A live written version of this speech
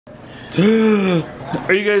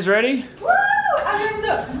Are you guys ready? Woo! I'm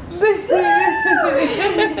so.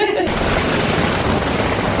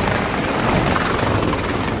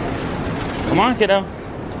 Come on, kiddo.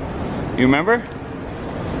 You remember?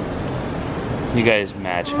 You guys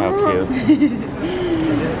match. How cute.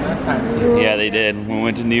 Yeah, they did. We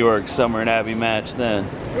went to New York. Summer and Abbie matched then.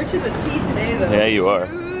 We're to the T today, though. Yeah, you are.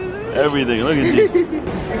 Everything. Look at you.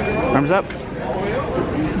 Arms up.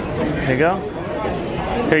 There you go.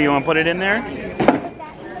 Here, you want to put it in there?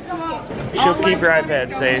 She'll keep your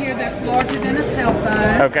iPad safe. Here that's larger than a cell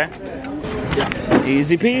phone. Okay.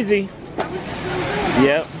 Easy peasy.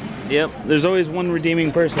 Yep. Yep. There's always one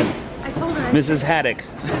redeeming person. I told her. Mrs. Haddock.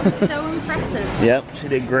 She was so impressive. Yep. She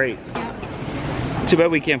did great. Too bad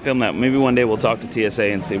we can't film that. Maybe one day we'll talk to TSA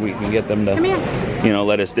and see if we can get them to, you know,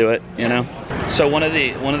 let us do it, you know? So one of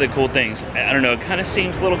the cool things, I don't know, it kind of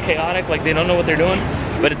seems a little chaotic, like they don't know what they're doing,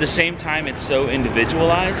 but at the same time it's so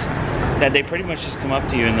individualized that they pretty much just come up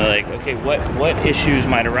to you and they're like, okay, what issues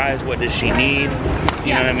might arise? What does she need?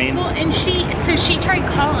 You know what I mean? Well, and she tried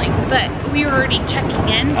calling, but we were already checking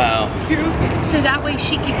in. Oh. So that way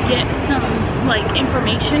she could get some like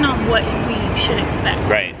information on what we should expect.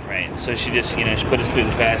 Right, right. So she just, you know, she put us through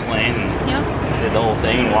the fast lane and Yep. did the whole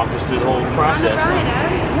thing and walked us through the whole process.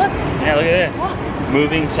 Look. Yeah, look at this.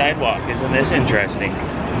 Moving sidewalk. Isn't this interesting?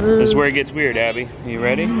 This is where it gets weird, Abbie. You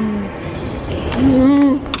ready?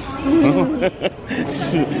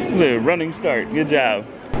 This is a running start. Good job.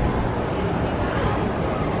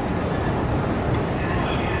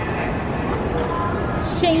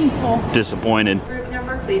 Shameful. Disappointed. Group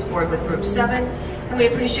number, please board with group 7. And we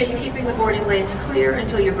appreciate you keeping the boarding lanes clear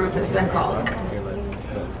until your group has been called.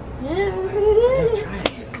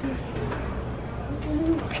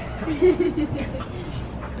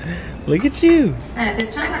 Look at you. And at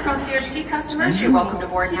this time, our concierge key customers, you're welcome to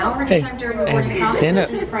board now or anytime during the boarding process. Stand up.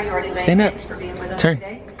 Priority lane. Stand up. Thanks for being with us Turn.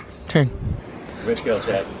 today. Turn. Rich go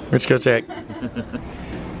check. Rich go check.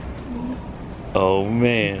 Oh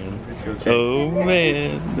man. Oh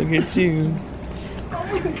man. Look at you.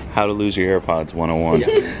 How to lose your AirPods 101. Yeah.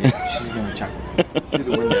 She's gonna check through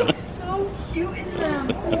the window. So cute in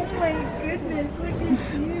them. Oh my goodness,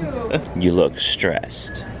 look at you. You look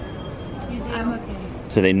stressed. I'm okay.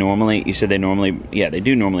 So they normally, you said they normally, yeah, they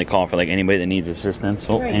do normally call for like anybody that needs assistance.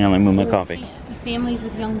 Oh, hang on, let me move my coffee. Families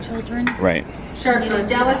with young children. Right. Sure.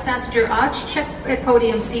 Dallas passenger Arch, check at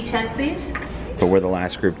podium C10, please. But we're the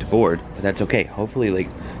last group to board, but that's okay. Hopefully, like,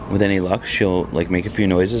 with any luck, she'll like make a few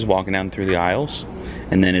noises walking down through the aisles.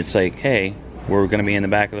 And then it's like, hey, we're gonna be in the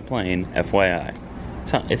back of the plane, FYI.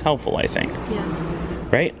 It's helpful, I think. Yeah.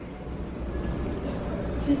 Right?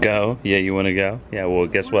 Go? Yeah, you wanna go? Yeah, well,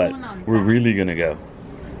 guess what? We're really gonna go.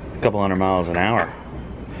 A couple 100 miles an hour.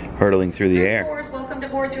 Hurtling through the Group air. 4 is welcome to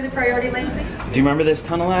board through the priority lane, please. Do you remember this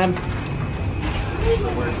tunnel, Ab? Hi,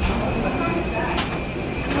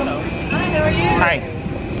 how are you? Hi.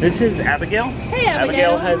 This is Abigail. Hey,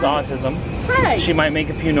 Abigail. Abigail has autism. Hi. She might make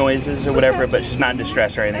a few noises or whatever, but she's not in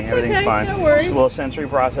distress or anything. That's Everything's okay, fine. no worries. It's a little sensory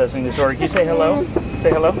processing disorder. Can you say hello?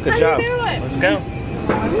 Say hello. Good How job. you doing? Let's go.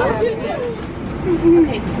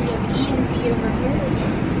 Okay, so we have E&D over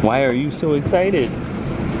here. Why are you so excited?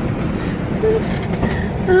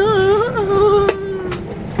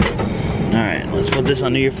 All right, let's put this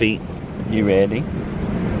under your feet. You ready?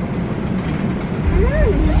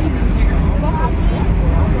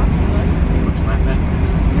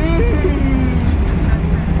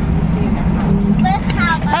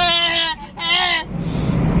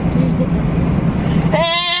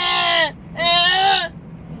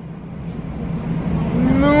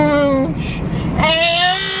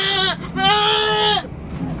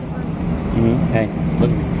 Hey, look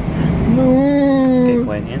at me. Okay,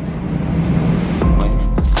 plant hands. Plant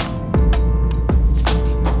hands.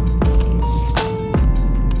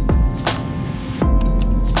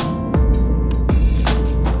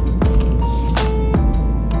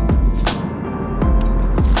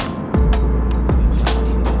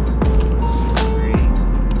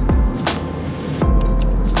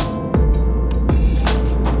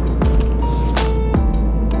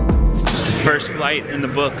 First flight in the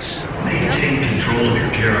books. Maintain control of your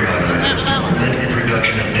carry-on items. Prevent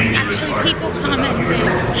introduction of dangerous Actually, people articles. commented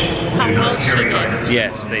how well she did.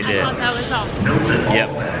 Yes, they I did. thought that was awesome. Note that all Yep.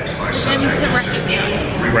 bags are Them to subject to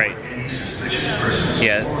recognize. Right. any suspicious persons.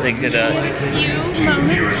 Yeah, they could. Few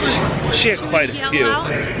moments where She had quite a would few, yell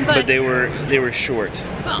out, but they were short.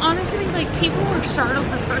 But honestly, like, people were startled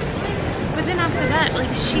the first time, but then after that, like,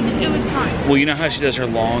 it was fine. Well, you know how she does her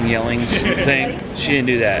long yelling thing? She didn't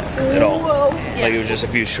do that at all. Like, it was just a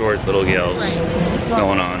few short little yells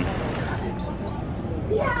going on.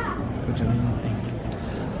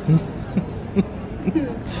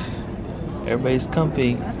 Everybody's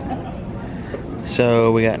comfy.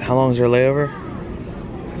 So we got, how long is our layover?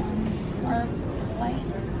 Our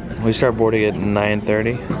flight. We start boarding at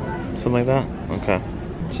 9:30, something like that. Okay.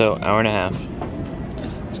 So hour and a half.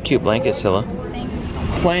 It's a cute blanket, Scylla.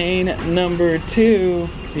 Thanks. Plane number 2.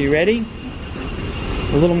 You ready?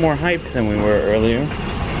 A little more hyped than we were earlier.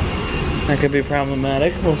 That could be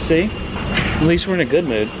problematic. We'll see. At least we're in a good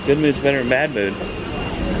mood. Good mood's better than bad mood.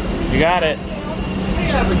 You got it.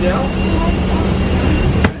 Hey, Abigail.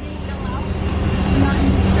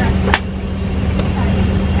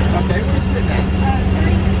 Okay, where you sitting at?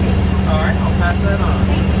 Alright, I'll pass that on.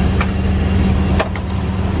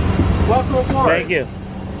 Welcome aboard. Thank you.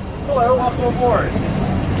 Hello, welcome aboard.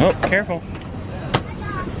 Oh, careful.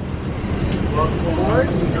 Welcome aboard.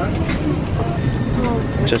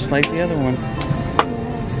 Just like the other one.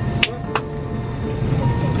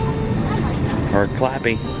 Or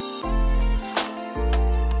Clappy.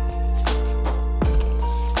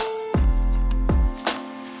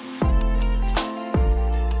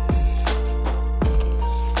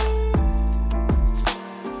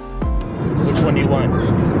 Which one do you want?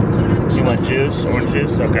 You want juice? Orange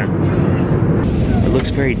juice? Okay. It looks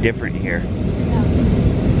very different here.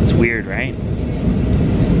 It's weird, right?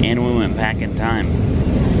 And we went back in time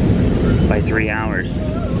by 3 hours.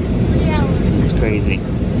 It's crazy.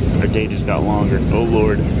 Our day just got longer. Oh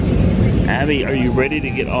Lord. Abby, are you ready to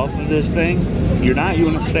get off of this thing? You're not? You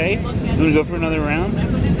want to stay? You want to go for another round? You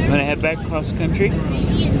want to head back across country?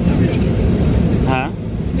 Maybe in 10 days. Huh?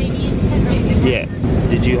 Maybe in 10 days. Yeah.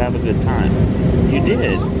 Did you have a good time? You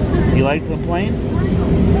did. You liked the plane?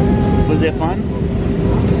 Was it fun?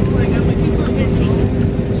 Super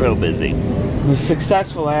busy. So busy. It was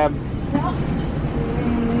successful, Ab.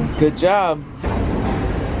 Good job.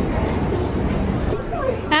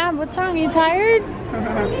 Ab, what's wrong? You tired?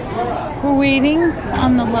 We're waiting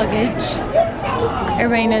on the luggage.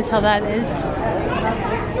 Everybody knows how that is.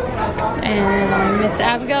 And Miss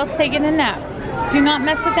Abigail's taking a nap. Do not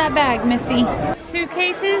mess with that bag, Missy.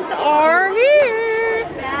 Suitcases are here.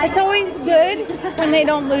 It's always good when they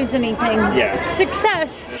don't lose anything. Yeah. Success.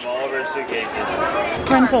 We have all of our suitcases.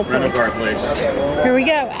 Rental Rental place. car place. Here we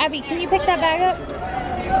go. Abby, can you pick that bag up?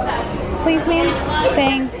 Please, ma'am.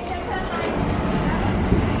 Thanks.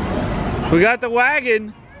 We got the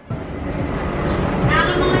wagon.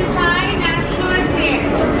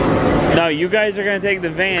 No, you guys are gonna take the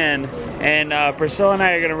van, and Priscilla and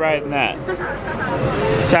I are gonna ride in that.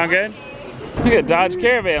 Sound good? Look at Dodge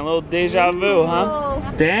Caravan, a little deja vu, huh?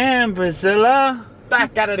 Damn, Priscilla.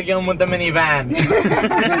 Back at it again with the minivan.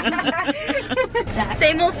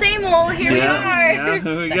 Same old, here we are. Yeah,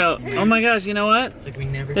 here we go. Oh my gosh, you know what? It's like we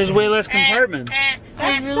never. There's way less compartments.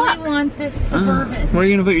 I really want this Suburban. Where are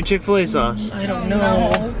you gonna put your Chick-fil-A sauce? I don't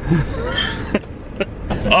know.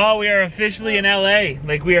 Oh, we are officially in LA.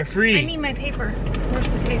 Like, we are I free. need my paper. Where's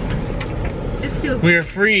the paper? This feels We are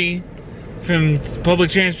free from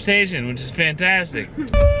public transportation, which is fantastic.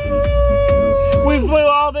 We flew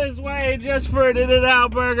all this way just for an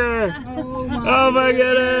In-N-Out burger. Oh my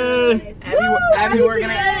goodness. Abby, we're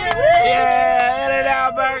gonna. Yeah,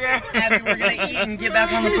 In-N-Out burger. Abby, we're gonna eat and get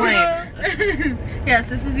back on the plane. Yes,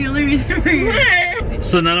 this is the only reason we're here.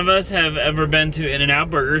 So none of us have ever been to In-N-Out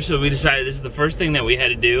Burger, so we decided this is the first thing that we had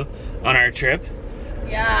to do on our trip.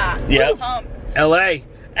 Yeah. Yep. Pumped. LA.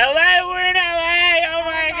 LA, we're in LA. Oh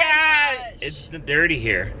my god. It's dirty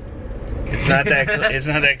here. It's not that it's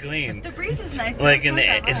not that clean. The breeze is nice. Like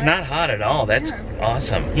it's not hot at all. That's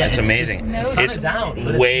awesome. Yeah, it's it's amazing. just- the sun It's is out, but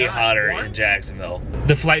it's way not hotter warm. in Jacksonville.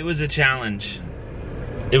 The flight was a challenge.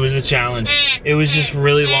 It was a challenge. It was just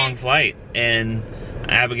really long flight, and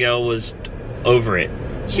Abigail was over it.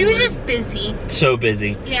 She was just busy. So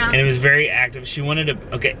busy. Yeah. And it was very active. She wanted to,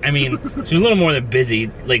 okay, I mean, she was a little more than busy.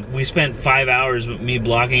 Like, we spent 5 hours with me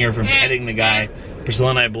blocking her from petting the guy.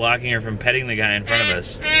 Priscilla and I blocking her from petting the guy in front of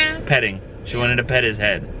us. Petting. She wanted to pet his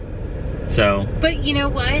head. So. But you know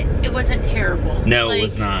what? It wasn't terrible. No, like, it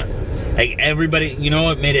was not. Like, everybody, you know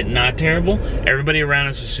what made it not terrible? Everybody around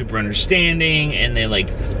us was super understanding, and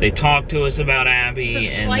they talked to us about Abbie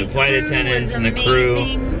and the flight crew attendants was and the crew.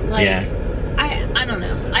 amazing. Like, yeah. I don't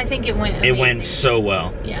know. I think it went amazing. It went so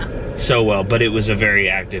well. Yeah. So well, but it was a very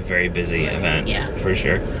active, very busy event. Yeah. For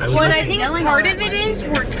sure. Well, I think part of it is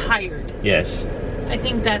we're tired. Yes. I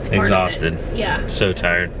think that's part Exhausted. of it. Yeah. So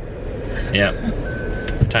tired.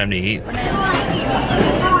 Yep. Time to eat.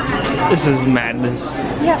 This is madness.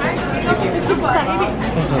 Yeah. It's exciting.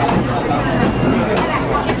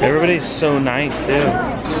 Everybody's so nice too.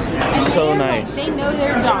 So nice. They know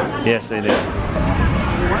their job. Yes, they do.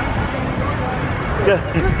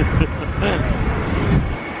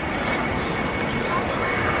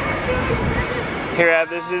 Here, Ab,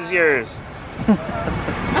 this is yours. Holy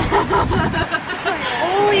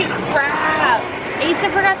crap! Asa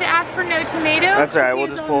forgot to ask for no tomatoes. That's all right, we'll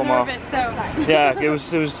just pull them off. Yeah, it was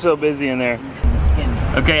so busy in there.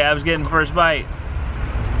 Okay, Ab's getting first bite.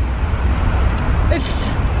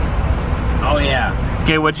 Oh yeah.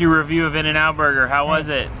 Okay, what's your review of In-N-Out Burger? How was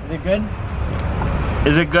it? Is it good?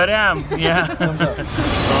 Is it good, Ab? Yeah.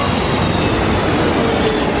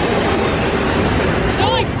 They're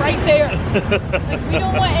like right there. Like we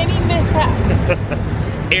don't want any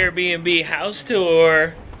mishaps. Airbnb house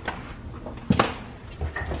tour.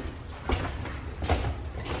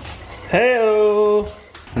 Hey-o.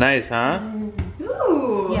 Nice, huh?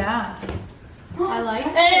 Ooh. Yeah. I like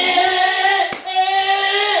it.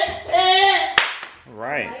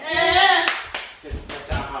 Right.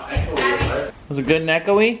 Was it good and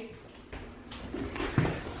echoey?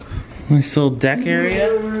 Nice little deck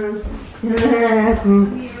area.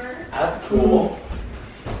 That's cool.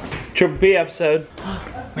 Triple P episode.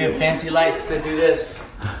 We have fancy lights that do this.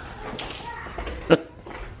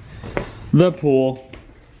 The pool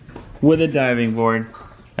with a diving board.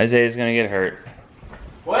 Isaiah's gonna get hurt.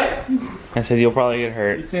 What? I said you'll probably get You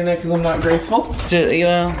hurt. saying that because I'm not graceful? You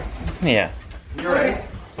know, yeah. You're right.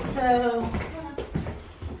 So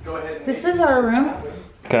Let's go ahead. this is our room.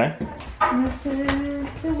 Okay. And this is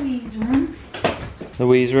the Wee's room.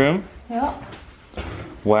 Louise room. Yep.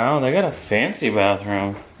 Wow, they got a fancy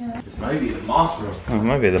bathroom. This might be the moss room. Oh, it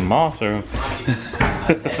might be the moss room.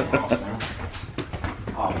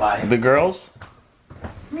 Oh, bye. The girls?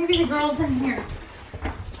 Maybe the girls in here.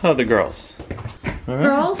 Oh, the girls. All right.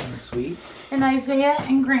 Girls Sweet. and Isaiah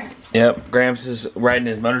and Gramps. Yep, Gramps is riding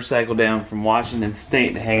his motorcycle down from Washington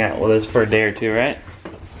State to hang out with us for a day or two, right?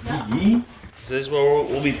 Yeah. So this is where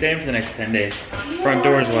we'll be staying for the next 10 days. Front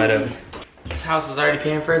door's wide open. This house is already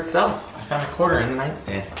paying for itself. I found a quarter in the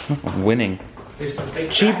nightstand. Winning. There's some big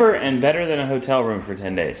Cheaper and better than a hotel room for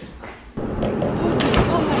 10 days.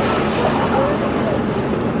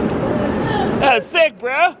 That's sick,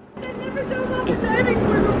 bro. I've never done off a diving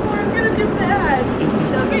board before. I'm gonna do bad.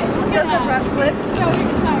 Doesn't rough clip.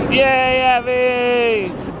 Yay,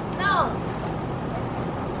 Abbie! No.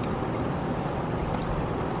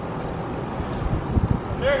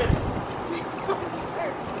 There it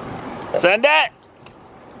is. Send it!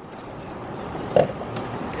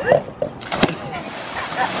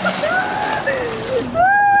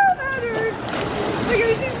 That hurt. Look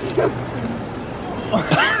at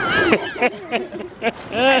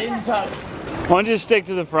Why don't you stick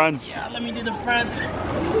to the fronts? Yeah, let me do the front.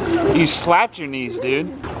 You slapped your knees, dude.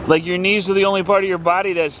 Like your knees were the only part of your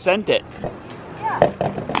body that sent it.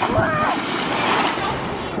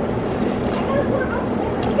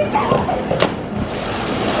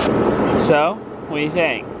 So, what do you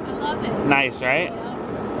think? I love it. Nice, right?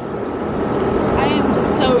 I am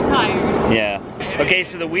so tired. Yeah. Okay,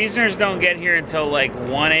 so the Wiesners don't get here until like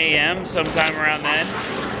 1 a.m. sometime around then.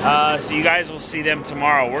 So you guys will see them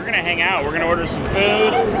tomorrow. We're gonna hang out. We're gonna order some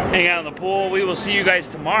food, hang out in the pool. We will see you guys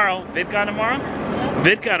tomorrow. VidCon tomorrow?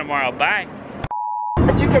 VidCon tomorrow. Bye.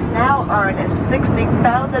 But you can now earn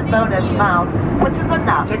 60,000 bonus miles, which is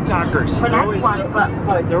enough TikTokers. for that one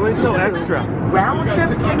but They're always so extra. round trip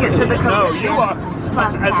ticket to the No, Caribbean. you are.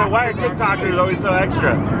 I said, why are TikTokers always so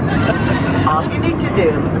extra? All you need to do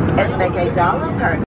is make $1 per